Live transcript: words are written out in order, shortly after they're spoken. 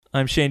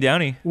I'm Shane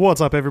Downey.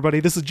 What's up, everybody?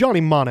 This is Johnny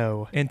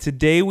Mono. And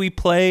today we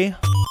play...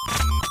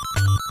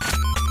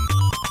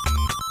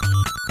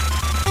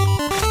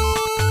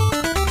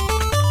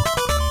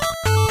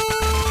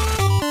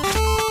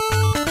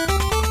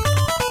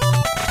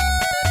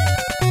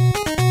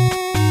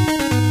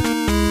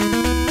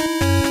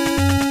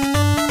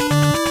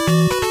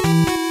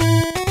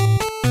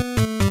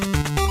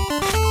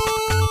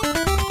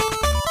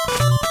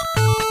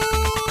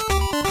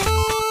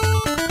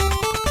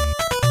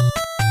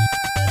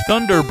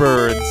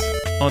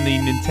 Thunderbirds on the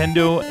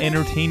Nintendo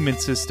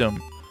Entertainment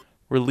System,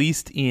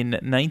 released in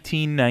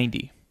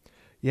 1990.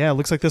 Yeah, it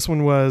looks like this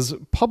one was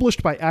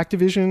published by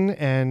Activision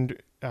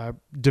and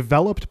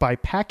developed by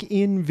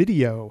Pac-In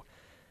Video.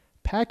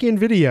 Pac-In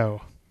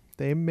Video.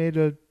 They made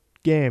a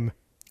game.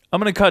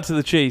 I'm going to cut to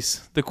the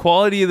chase. The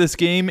quality of this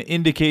game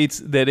indicates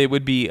that it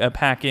would be a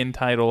Pac-In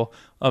title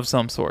of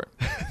some sort.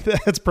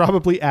 That's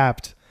probably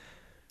apt.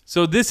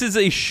 So this is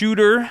a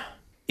shooter.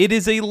 It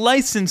is a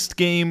licensed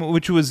game,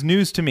 which was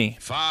news to me.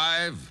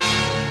 5,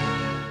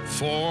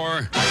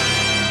 4,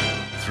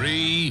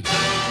 3,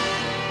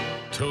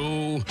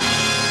 2,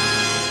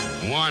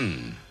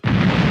 1.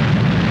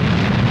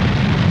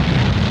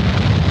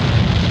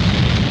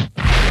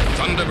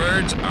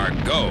 Thunderbirds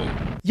are go.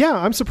 Yeah,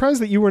 I'm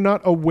surprised that you were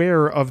not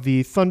aware of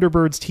the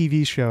Thunderbirds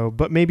TV show,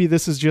 but maybe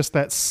this is just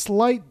that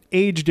slight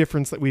age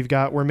difference that we've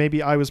got where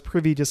maybe I was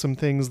privy to some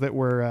things that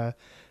were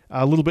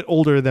a little bit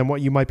older than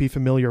what you might be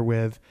familiar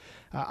with.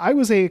 I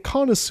was a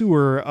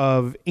connoisseur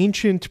of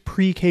ancient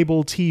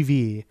pre-cable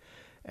TV,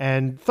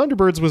 and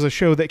Thunderbirds was a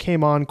show that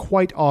came on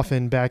quite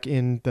often back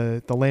in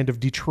the land of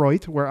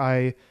Detroit, where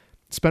I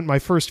spent my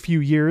first few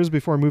years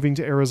before moving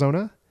to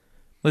Arizona.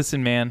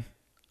 Listen, man,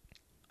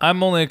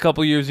 I'm only a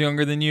couple years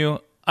younger than you.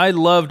 I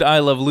loved I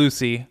Love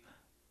Lucy.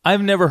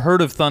 I've never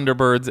heard of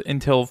Thunderbirds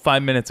until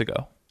 5 minutes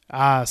ago.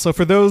 So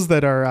for those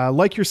that are,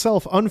 like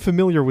yourself,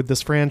 unfamiliar with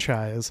this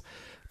franchise,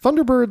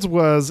 Thunderbirds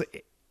was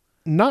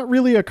not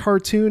really a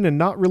cartoon and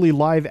not really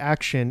live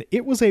action.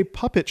 It was a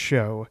puppet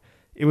show.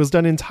 It was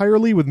done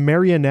entirely with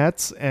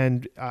marionettes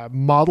and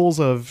models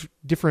of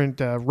different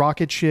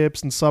rocket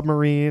ships and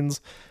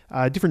submarines,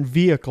 different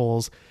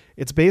vehicles.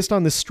 It's based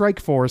on the strike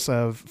force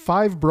of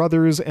 5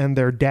 brothers and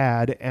their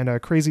dad and a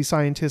crazy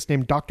scientist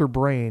named Dr.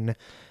 Brain.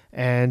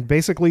 And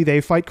basically they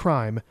fight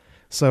crime.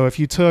 So if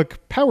you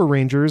took Power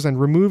Rangers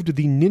and removed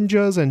the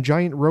ninjas and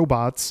giant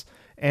robots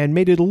and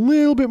made it a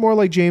little bit more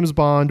like James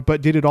Bond,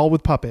 but did it all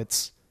with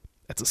puppets,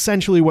 that's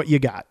essentially what you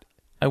got.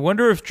 I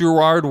wonder if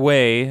Gerard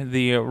Way,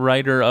 the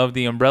writer of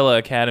The Umbrella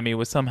Academy,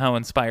 was somehow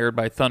inspired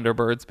by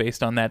Thunderbirds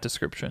based on that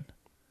description.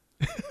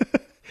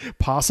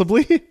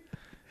 Possibly.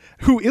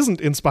 Who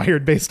isn't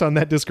inspired based on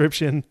that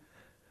description?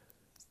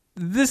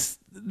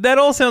 That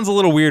all sounds a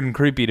little weird and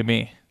creepy to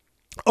me.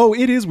 Oh,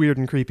 it is weird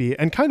and creepy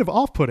and kind of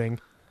off-putting.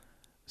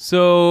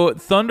 So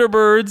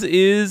Thunderbirds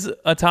is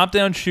a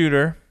top-down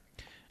shooter,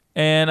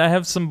 and I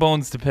have some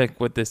bones to pick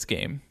with this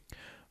game.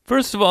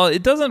 First of all,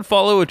 it doesn't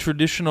follow a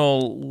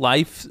traditional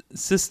life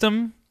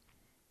system.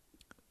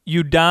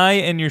 You die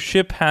and your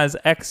ship has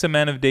X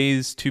amount of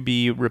days to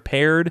be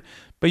repaired,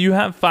 but you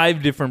have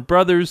 5 different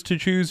brothers to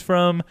choose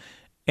from.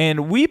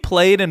 And we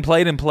played, and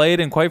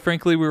quite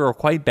frankly, we were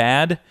quite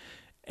bad.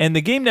 And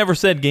the game never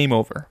said game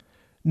over.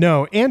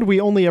 No, and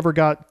we only ever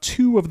got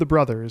 2 of the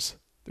brothers.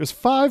 There's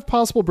 5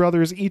 possible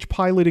brothers, each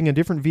piloting a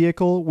different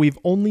vehicle. We've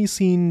only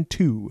seen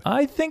 2.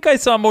 I think I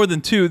saw more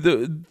than 2.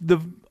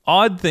 The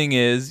odd thing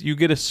is you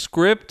get a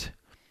script.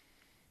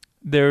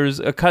 There's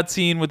a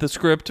cutscene with a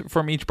script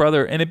from each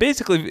brother, and it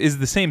basically is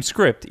the same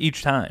script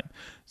each time.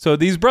 So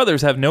these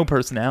brothers have no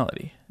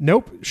personality.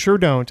 Nope, sure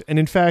don't. And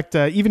in fact,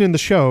 even in the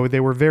show, they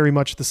were very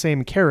much the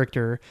same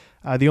character.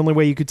 The only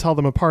way you could tell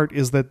them apart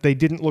is that they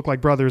didn't look like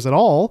brothers at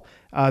all.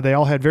 They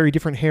all had very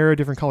different hair,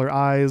 different color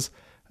eyes,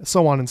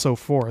 so on and so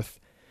forth.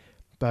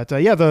 But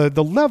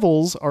the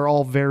levels are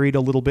all varied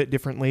a little bit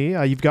differently.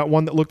 You've got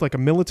one that looked like a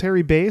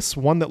military base,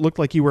 one that looked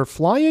like you were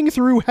flying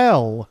through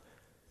hell.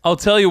 I'll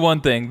tell you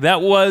one thing.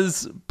 That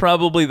was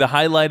probably the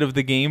highlight of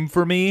the game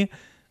for me.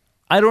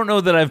 I don't know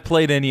that I've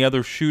played any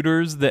other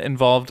shooters that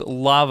involved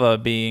lava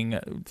being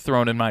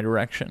thrown in my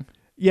direction.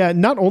 Yeah,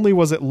 not only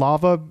was it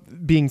lava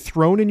being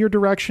thrown in your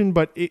direction,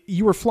 but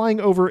you were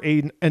flying over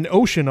an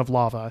ocean of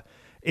lava.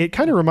 It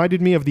kind of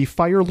reminded me of the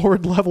Fire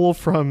Lord level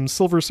from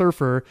Silver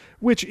Surfer,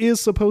 which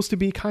is supposed to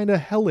be kind of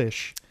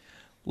hellish.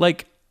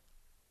 Like,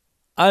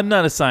 I'm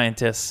not a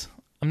scientist.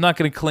 I'm not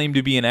going to claim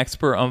to be an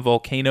expert on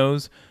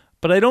volcanoes,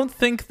 but I don't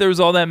think there's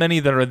all that many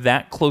that are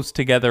that close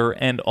together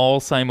and all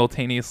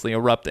simultaneously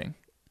erupting.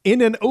 In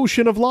an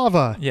ocean of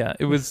lava. Yeah,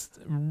 it was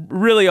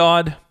really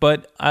odd,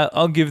 but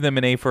I'll give them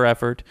an A for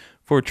effort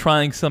for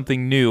trying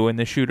something new in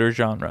the shooter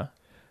genre.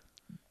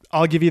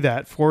 I'll give you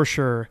that, for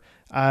sure.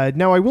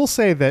 Now, I will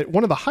say that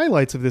one of the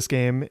highlights of this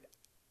game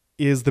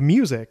is the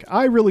music.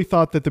 I really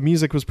thought that the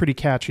music was pretty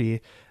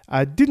catchy.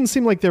 Didn't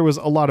seem like there was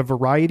a lot of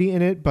variety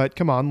in it, but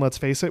come on, let's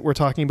face it, we're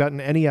talking about an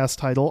NES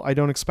title. I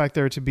don't expect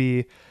there to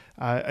be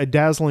a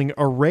dazzling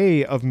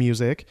array of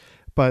music,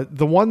 but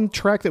the one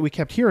track that we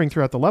kept hearing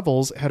throughout the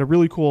levels had a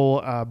really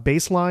cool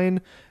bass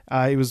line.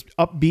 It was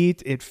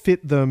upbeat. It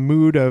fit the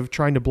mood of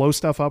trying to blow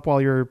stuff up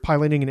while you're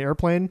piloting an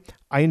airplane.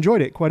 I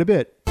enjoyed it quite a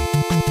bit.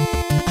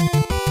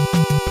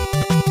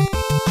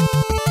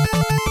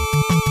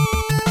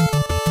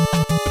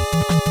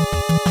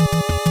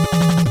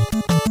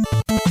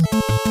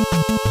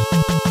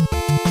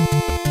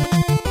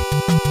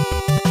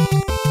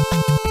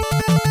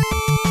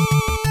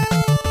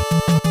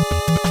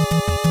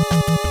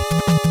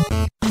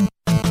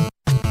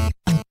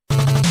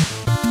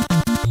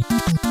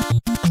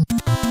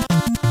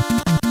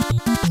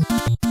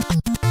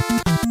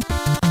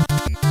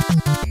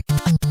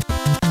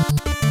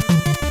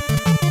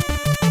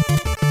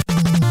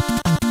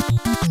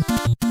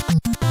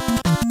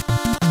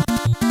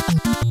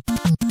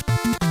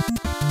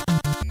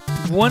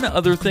 One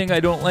other thing I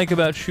don't like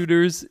about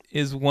shooters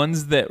is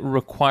ones that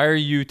require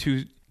you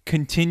to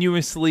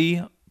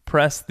continuously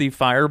press the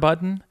fire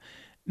button.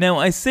 Now,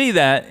 I say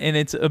that, and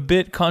it's a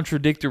bit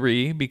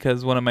contradictory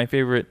because one of my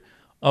favorite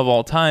of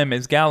all time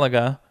is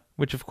Galaga,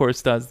 which of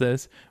course does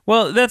this.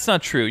 Well, that's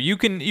not true. You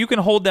can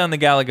hold down the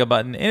Galaga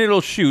button and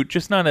it'll shoot,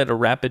 just not at a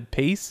rapid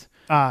pace.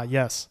 Ah,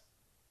 yes.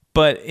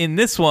 But in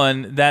this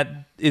one,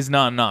 that is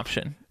not an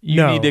option.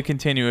 You need to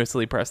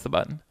continuously press the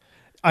button.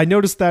 I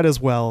noticed that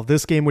as well.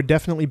 This game would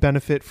definitely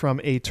benefit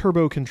from a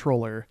turbo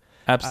controller.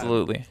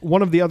 Absolutely.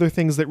 One of the other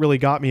things that really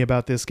got me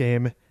about this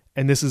game,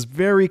 and this is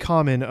very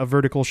common of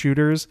vertical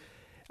shooters,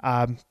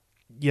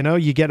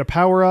 you get a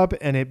power-up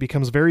and it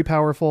becomes very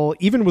powerful.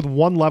 Even with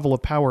one level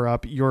of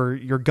power-up, your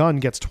gun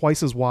gets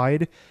twice as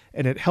wide,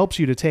 and it helps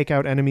you to take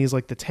out enemies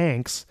like the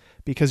tanks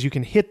because you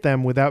can hit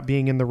them without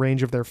being in the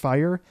range of their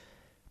fire.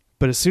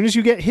 But as soon as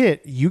you get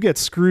hit, you get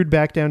screwed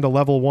back down to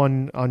level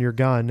 1 on your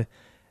gun.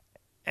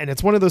 And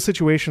it's one of those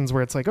situations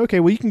where it's like, okay,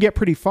 well, you can get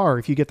pretty far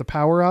if you get the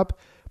power up,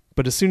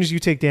 but as soon as you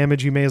take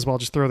damage, you may as well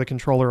just throw the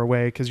controller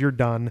away because you're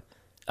done.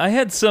 I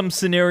had some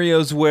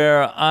scenarios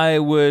where I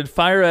would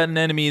fire at an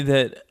enemy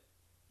that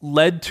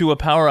led to a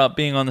power-up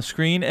being on the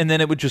screen, and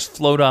then it would just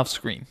float off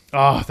screen.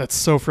 Oh, that's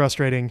so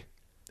frustrating.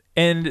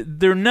 And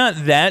they're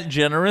not that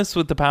generous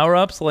with the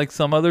power-ups like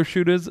some other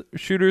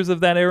shooters of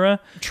that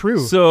era. True.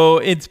 So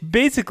it's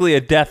basically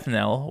a death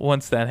knell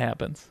once that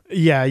happens.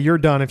 Yeah, you're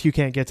done if you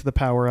can't get to the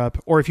power-up.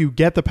 Or if you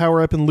get the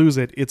power-up and lose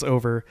it, it's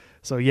over.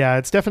 So yeah,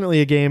 it's definitely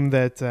a game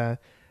that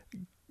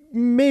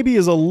maybe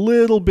is a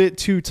little bit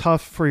too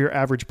tough for your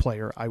average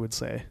player, I would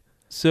say.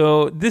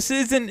 So this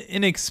is an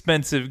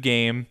inexpensive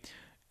game.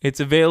 It's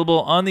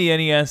available on the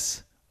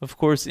NES, of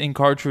course, in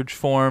cartridge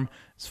form.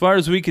 As far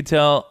as we could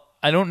tell,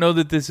 I don't know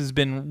that this has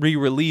been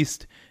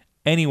re-released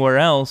anywhere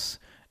else,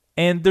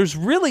 and there's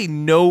really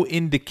no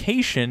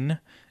indication,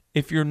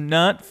 if you're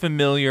not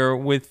familiar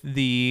with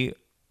the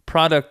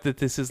product that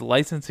this is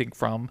licensing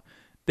from,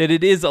 that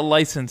it is a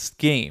licensed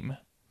game.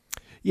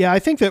 Yeah, I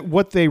think that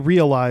what they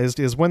realized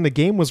is when the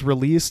game was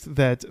released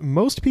that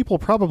most people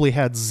probably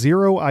had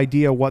zero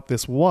idea what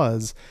this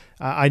was.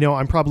 I know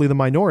I'm probably the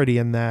minority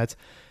in that.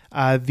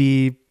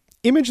 The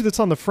image that's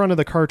on the front of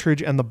the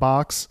cartridge and the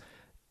box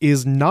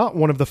is not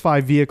one of the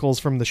 5 vehicles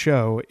from the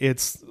show.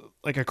 It's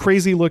like a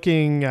crazy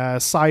looking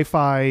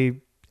sci-fi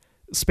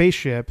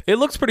spaceship. It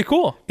looks pretty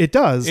cool. It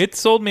does. It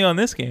sold me on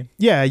this game.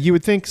 Yeah, you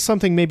would think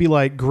something maybe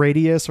like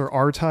Gradius or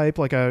R-Type,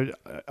 like a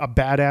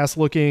badass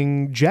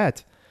looking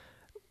jet.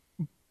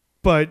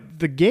 But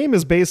the game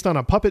is based on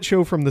a puppet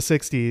show from the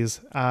 60s.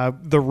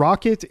 The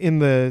rocket in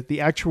the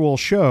actual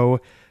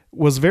show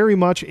was very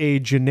much a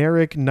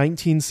generic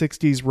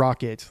 1960s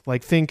rocket.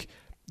 Like think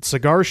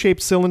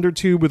cigar-shaped cylinder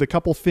tube with a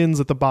couple fins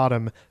at the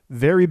bottom.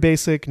 Very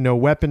basic, no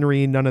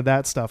weaponry, none of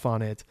that stuff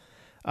on it.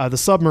 The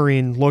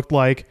submarine looked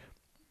like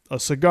a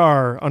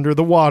cigar under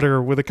the water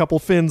with a couple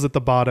fins at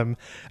the bottom.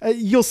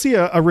 You'll see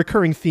a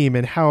recurring theme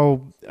in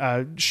how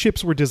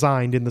ships were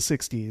designed in the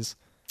 60s.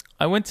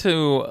 I went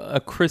to a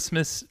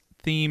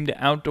Christmas-themed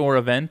outdoor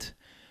event,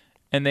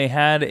 and they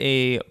had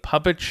a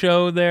puppet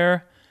show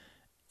there.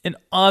 And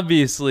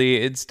obviously,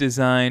 it's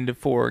designed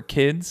for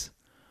kids.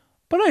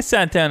 But I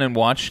sat down and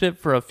watched it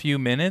for a few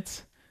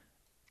minutes.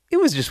 It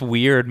was just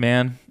weird,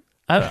 man.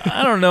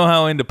 I don't know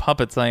how into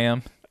puppets I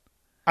am.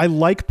 I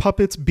like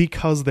puppets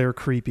because they're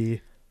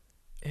creepy.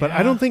 But Yeah.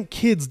 I don't think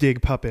kids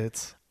dig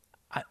puppets.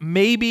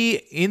 Maybe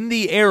in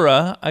the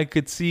era, I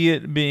could see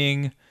it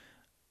being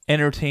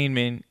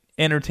entertaining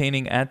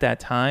at that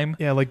time.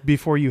 Yeah, like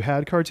before you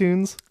had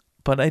cartoons.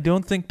 But I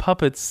don't think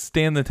puppets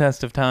stand the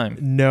test of time.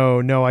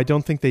 No, I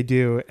don't think they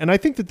do. And I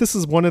think that this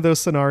is one of those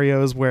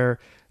scenarios where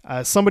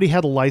somebody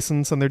had a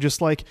license and they're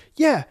just like,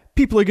 yeah,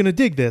 people are going to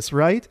dig this,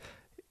 right?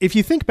 If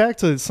you think back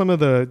to some of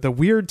the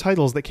weird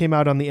titles that came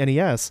out on the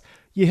NES,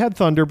 you had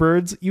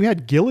Thunderbirds, you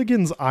had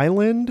Gilligan's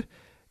Island,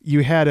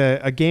 you had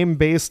a game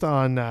based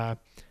on...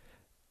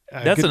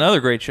 That's another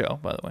great show,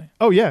 by the way.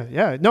 Oh,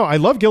 yeah. No, I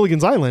love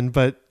Gilligan's Island,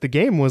 but the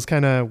game was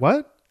kind of,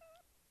 what?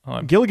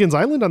 Gilligan's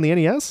Island on the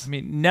NES? I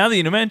mean, now that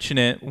you mention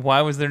it,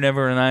 why was there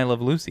never an I Love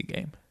Lucy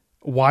game?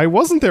 Why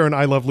wasn't there an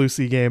I Love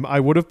Lucy game? I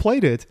would have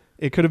played it.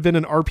 It could have been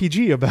an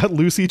RPG about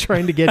Lucy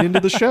trying to get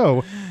into the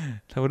show.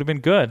 That would have been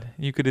good.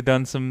 You could have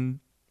done some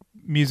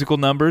musical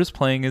numbers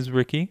playing as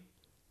Ricky.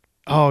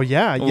 Oh,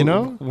 yeah, you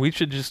know? We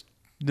should just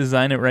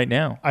design it right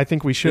now. I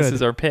think we should. This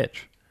is our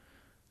pitch.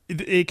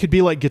 It could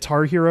be like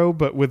Guitar Hero,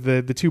 but with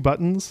the two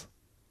buttons.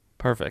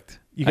 Perfect.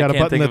 You got I a can't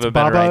button think of that's a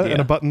better Baba idea.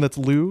 and a button that's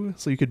Lou,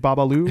 so you could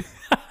Baba Lou.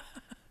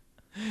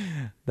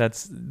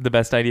 That's the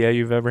best idea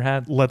you've ever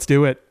had. Let's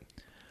do it.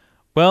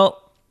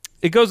 Well,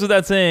 it goes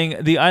without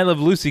saying, the I Love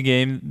Lucy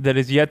game that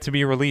is yet to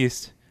be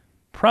released,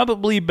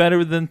 probably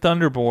better than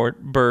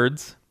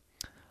Thunderbirds.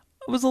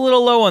 I was a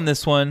little low on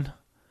this one.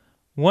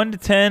 1 to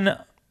 10, I'm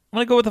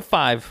going to go with a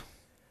 5.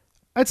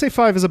 I'd say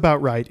 5 is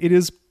about right. It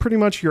is pretty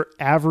much your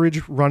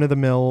average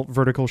run-of-the-mill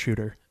vertical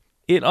shooter.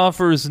 It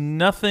offers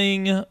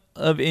nothing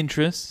of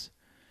interest.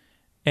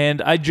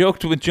 And I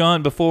joked with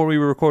John before we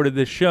recorded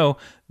this show,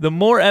 the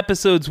more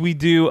episodes we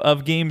do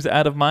of games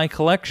out of my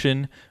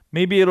collection,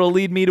 maybe it'll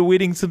lead me to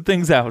weeding some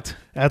things out.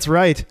 That's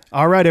right.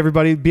 All right,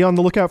 everybody, be on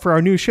the lookout for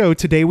our new show,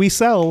 Today We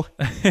Sell.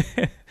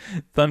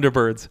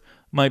 Thunderbirds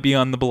might be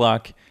on the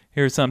block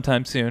here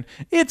sometime soon.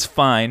 It's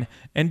fine.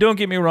 And don't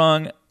get me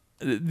wrong,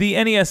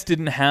 the NES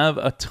didn't have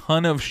a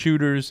ton of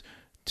shooters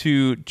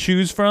to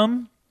choose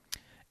from.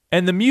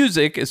 And the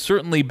music is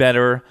certainly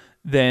better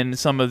than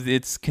some of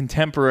its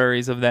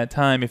contemporaries of that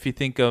time. If you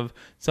think of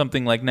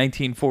something like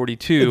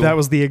 1942. That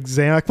was the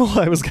example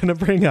I was going to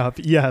bring up.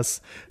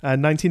 Yes.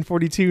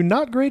 1942,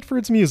 not great for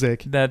its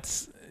music.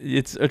 It's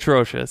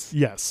atrocious.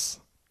 Yes.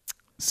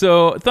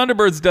 So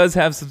Thunderbirds does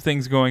have some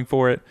things going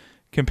for it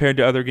compared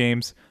to other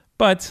games,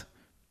 but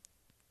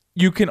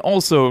you can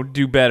also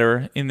do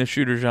better in the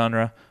shooter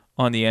genre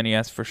on the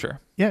NES for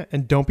sure. Yeah,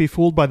 and don't be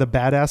fooled by the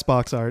badass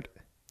box art.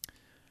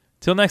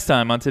 Till next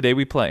time on Today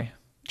We Play.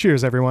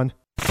 Cheers, everyone.